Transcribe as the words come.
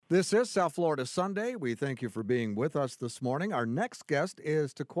This is South Florida Sunday. We thank you for being with us this morning. Our next guest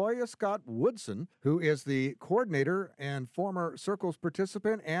is Takoya Scott Woodson, who is the coordinator and former Circles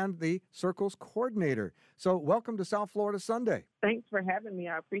participant and the Circles coordinator. So welcome to South Florida Sunday. Thanks for having me.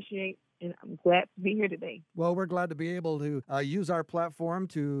 I appreciate and I'm glad to be here today. Well, we're glad to be able to use our platform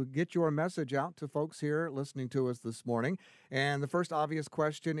to get your message out to folks here listening to us this morning. And the first obvious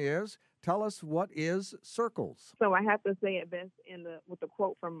question is, tell us, what is Circles? So I have to say it best with a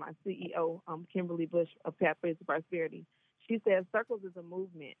quote from my CEO, Kimberly Bush of Pathways to Prosperity. She says, Circles is a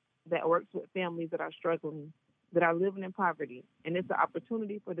movement that works with families that are struggling, that are living in poverty, and it's an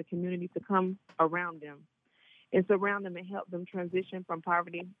opportunity for the community to come around them and surround them and help them transition from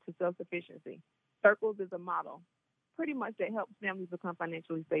poverty to self-sufficiency. Circles is a model pretty much that helps families become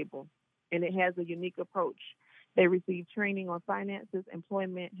financially stable, and it has a unique approach. They receive training on finances,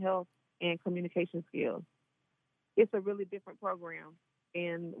 employment, health, and communication skills. It's a really different program,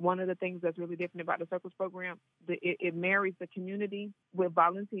 and one of the things that's really different about the Circles program, it marries the community with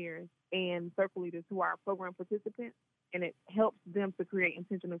volunteers and circle leaders who are program participants, and it helps them to create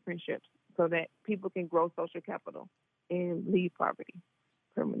intentional friendships so that people can grow social capital and leave poverty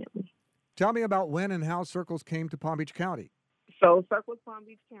permanently. Tell me about when and how Circles came to Palm Beach County. So Circles Palm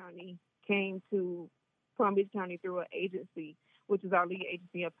Beach County came to Palm Beach County through an agency, which is our lead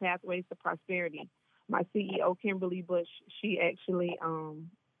agency of Pathways to Prosperity. My CEO, Kimberly Bush, she actually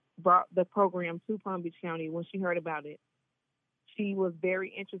brought the program to Palm Beach County when she heard about it. She was very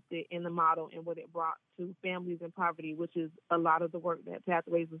interested in the model and what it brought to families in poverty, which is a lot of the work that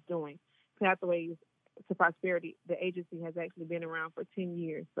Pathways is doing. Pathways to Prosperity, the agency has actually been around for 10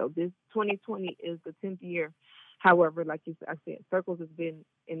 years. So this 2020 is the 10th year. However, like I said, Circles has been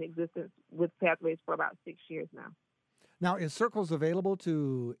in existence with Pathways for about 6 years now. Now, is Circles available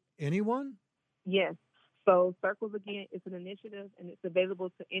to anyone? Yes. So Circles, again, is an initiative, and it's available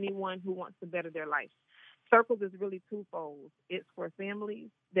to anyone who wants to better their life. Circles is really twofold. It's for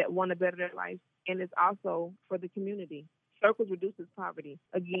families that want to better their life, and it's also for the community. Circles reduces poverty.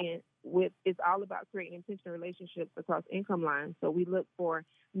 Again, it's all about creating intentional relationships across income lines. So we look for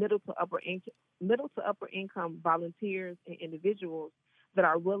middle to upper income volunteers and individuals that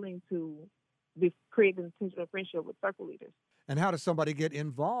are willing to create an intentional friendship with circle leaders. And how does somebody get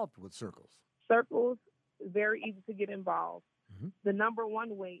involved with Circles? Circles is very easy to get involved. Mm-hmm. The number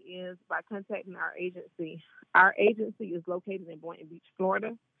one way is by contacting our agency. Our agency is located in Boynton Beach,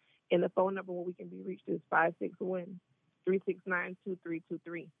 Florida, and the phone number where we can be reached is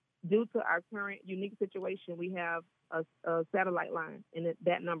 561-369-2323. Due to our current unique situation, we have a satellite line, and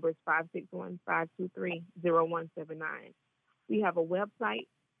that number is 561-523-0179. We have a website,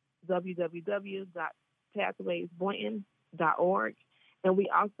 www.pathwaysboynton.org, and we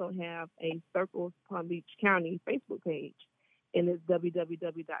also have a Circles Palm Beach County Facebook page, and it's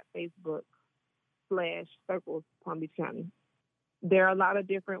www.facebook.com/Circles Palm Beach County. There are a lot of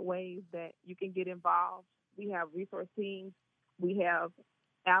different ways that you can get involved. We have resource teams. We have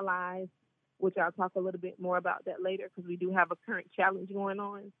allies, which I'll talk a little bit more about that later because we do have a current challenge going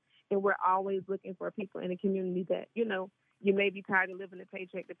on. And we're always looking for people in the community that, you may be tired of living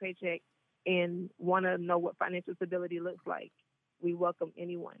paycheck to paycheck and want to know what financial stability looks like. We welcome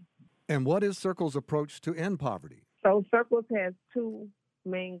anyone. And what is Circles' approach to end poverty? So Circles has two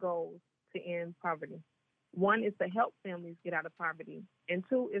main goals to end poverty. One is to help families get out of poverty, and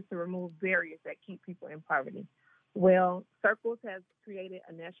two is to remove barriers that keep people in poverty. Well, Circles has created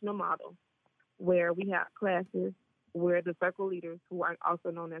a national model where we have classes where the circle leaders, who are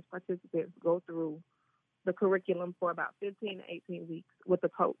also known as participants, go through the curriculum for about 15 to 18 weeks with a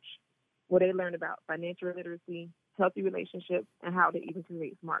coach, where they learn about financial literacy, healthy relationships, and how to even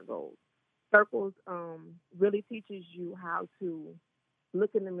create SMART goals. Circles really teaches you how to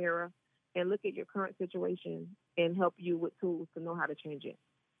look in the mirror and look at your current situation and help you with tools to know how to change it.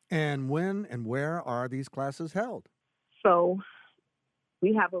 And when and where are these classes held? So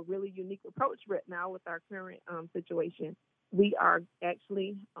we have a really unique approach right now with our current situation. We are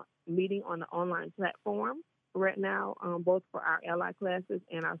actually meeting on the online platform right now, both for our ally classes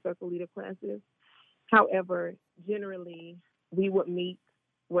and our circle leader classes. However, generally, we would meet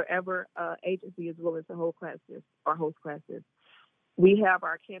wherever agency is willing to hold classes or host classes. We have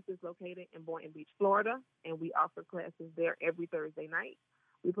our campus located in Boynton Beach, Florida, and we offer classes there every Thursday night.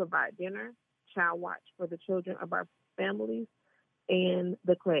 We provide dinner, child watch for the children of our families, and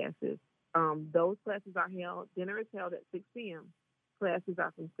the classes. Those classes are held, dinner is held at 6 p.m. Classes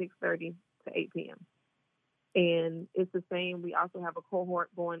are from 6:30 to 8 p.m. And it's the same. We also have a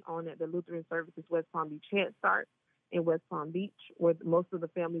cohort going on at the Lutheran Services West Palm Beach Head Start in West Palm Beach, where most of the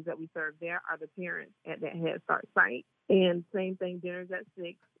families that we serve there are the parents at that Head Start site. And same thing, dinner's at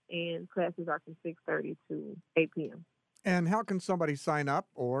 6, and classes are from 6:30 to 8 p.m. And how can somebody sign up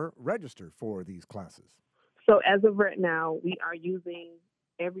or register for these classes? So as of right now, we are using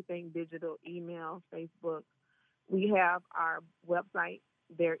everything digital, email, Facebook. We have our website.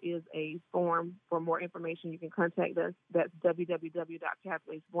 There is a form for more information. You can contact us. That's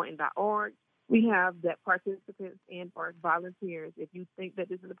www.pathwaysboynton.org. We have that participants and for volunteers. If you think that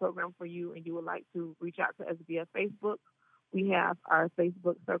this is a program for you and you would like to reach out to us via Facebook, we have our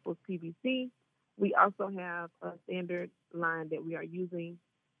Facebook Circles PBC. We also have a standard line that we are using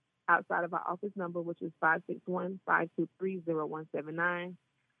outside of our office number, which is 561-523-0179.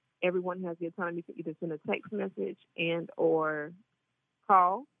 Everyone has the autonomy to either send a text message and or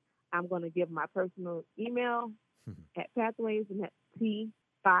call. I'm going to give my personal email at Pathways, and that's T-Woodson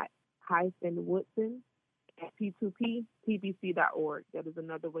at P2P-PBC.org. That is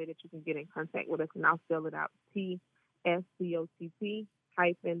another way that you can get in contact with us, and I'll spell it out.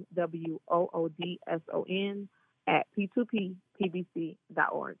 TSCOTT-WOODSON at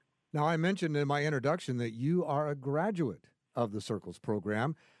P2P-PBC.org. Now, I mentioned in my introduction that you are a graduate of the Circles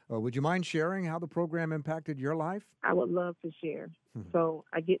program. Would you mind sharing how the program impacted your life? I would love to share. So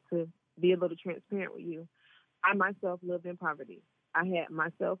I get to be a little transparent with you. I myself lived in poverty. I had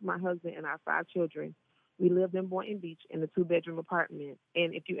myself, my husband, and our 5 children. We lived in Boynton Beach in a 2-bedroom apartment.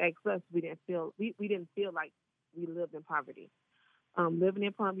 And if you ask us, we didn't feel like we lived in poverty. Living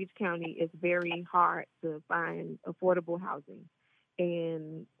in Palm Beach County is very hard to find affordable housing.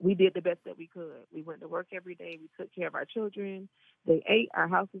 And we did the best that we could. We went to work every day. We took care of our children. They ate. Our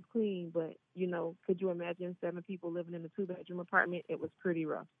house was clean. But, could you imagine 7 people living in a 2-bedroom apartment? It was pretty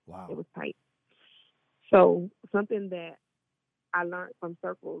rough. Wow. It was tight. So something that I learned from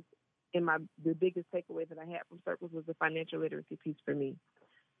Circles, and the biggest takeaway that I had from Circles was the financial literacy piece for me.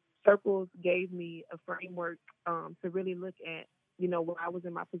 Circles gave me a framework to really look at, where I was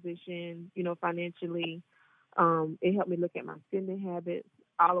in my position, financially. It helped me look at my spending habits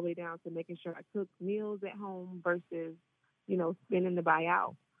all the way down to making sure I cook meals at home versus, spending to buy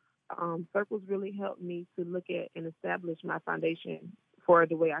out. Circles really helped me to look at and establish my foundation for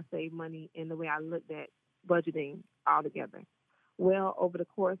the way I save money and the way I looked at budgeting altogether. Well, over the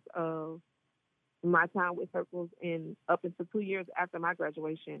course of my time with Circles and up until 2 years after my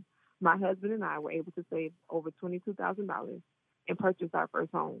graduation, my husband and I were able to save over $22,000 and purchase our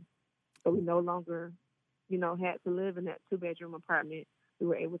first home. So we no longer had to live in that 2-bedroom apartment. We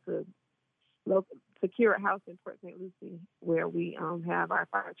were able to secure a house in Port St. Lucie where we have our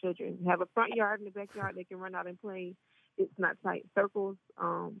 5 children. We have a front yard and a backyard they can run out and play. It's not tight. Circles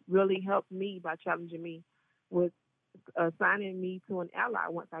really helped me by challenging me with assigning me to an ally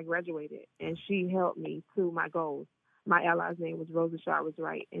once I graduated, and she helped me to my goals. My ally's name was Rosa Chavez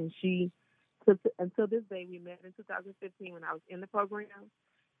Wright, and she, until this day, we met in 2015 when I was in the program.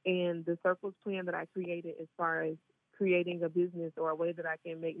 And the Circles plan that I created as far as creating a business or a way that I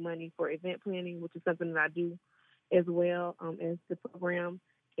can make money for event planning, which is something that I do as well as the program,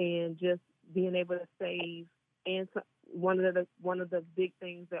 and just being able to save. And one of the big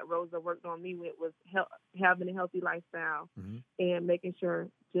things that Rosa worked on me with was having a healthy lifestyle and making sure,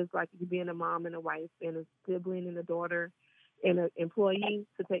 just like you being a mom and a wife and a sibling and a daughter and an employee,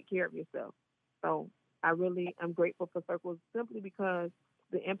 to take care of yourself. So I really am grateful for Circles simply because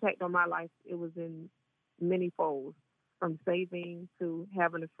the impact on my life, it was in many folds, from saving to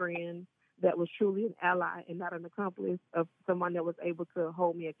having a friend that was truly an ally and not an accomplice, of someone that was able to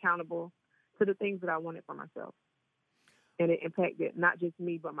hold me accountable to the things that I wanted for myself. And it impacted not just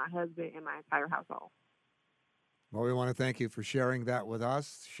me, but my husband and my entire household. Well, we want to thank you for sharing that with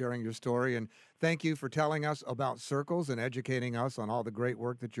us, sharing your story, and thank you for telling us about Circles and educating us on all the great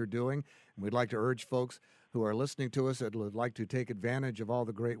work that you're doing. And we'd like to urge folks who are listening to us that would like to take advantage of all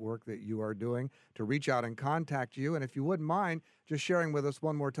the great work that you are doing to reach out and contact you. And if you wouldn't mind just sharing with us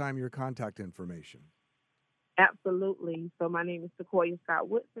one more time your contact information. Absolutely. So my name is Sequoia Scott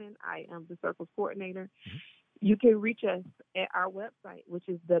Woodson. I am the Circles coordinator. You can reach us at our website, which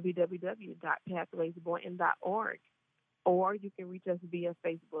is www.pathwaysboynton.org, or you can reach us via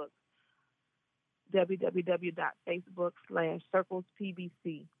Facebook,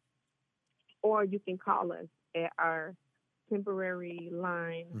 www.facebook.com/CirclesPBC, or you can call us at our temporary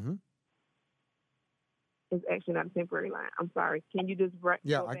line. It's actually not a temporary line. I'm sorry. Can you just go back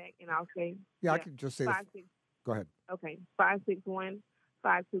and I'll say? Yeah, I can just say go ahead. Okay,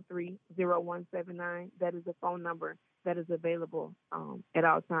 561-523-0179. That is a phone number that is available at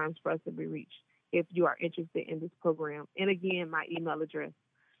all times for us to be reached if you are interested in this program. And again, my email address,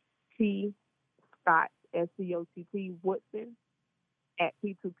 Scott, Scott Woodson at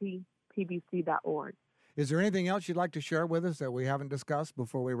P2P PBC.org. Is there anything else you'd like to share with us that we haven't discussed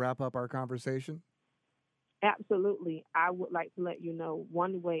before we wrap up our conversation? Absolutely. I would like to let you know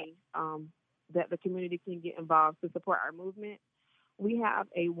one way that the community can get involved to support our movement. We have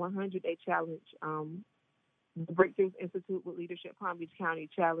a 100-day challenge. The Breakthroughs Institute with Leadership Palm Beach County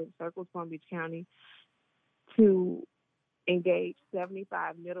challenge Circles Palm Beach County to engage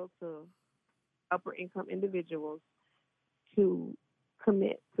 75 middle to upper income individuals to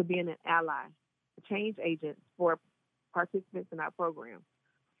commit to being an ally, change agents for participants in our program.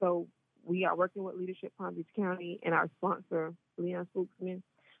 So we are working with Leadership Palm Beach County and our sponsor, Leon Spooksman,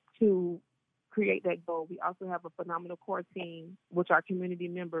 to create that goal. We also have a phenomenal core team, which are community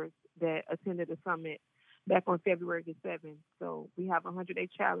members that attended the summit back on February the 7th. So we have a 100-day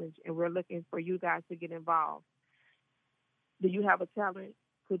challenge, and we're looking for you guys to get involved. Do you have a talent?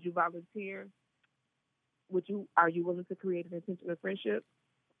 Could you volunteer? Are you willing to create an intentional friendship?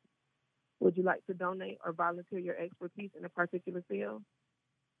 Would you like to donate or volunteer your expertise in a particular field?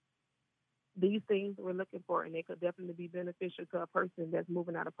 These things we're looking for, and they could definitely be beneficial to a person that's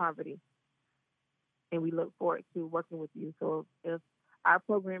moving out of poverty. And we look forward to working with you. So if our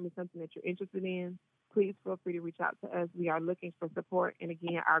program is something that you're interested in, please feel free to reach out to us. We are looking for support. And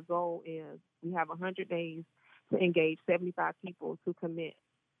again, our goal is we have 100 days to engage 75 people to commit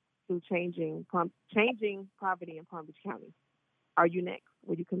to changing poverty in Palm Beach County. Are you next?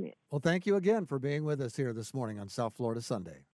 Will you commit? Well, thank you again for being with us here this morning on South Florida Sunday.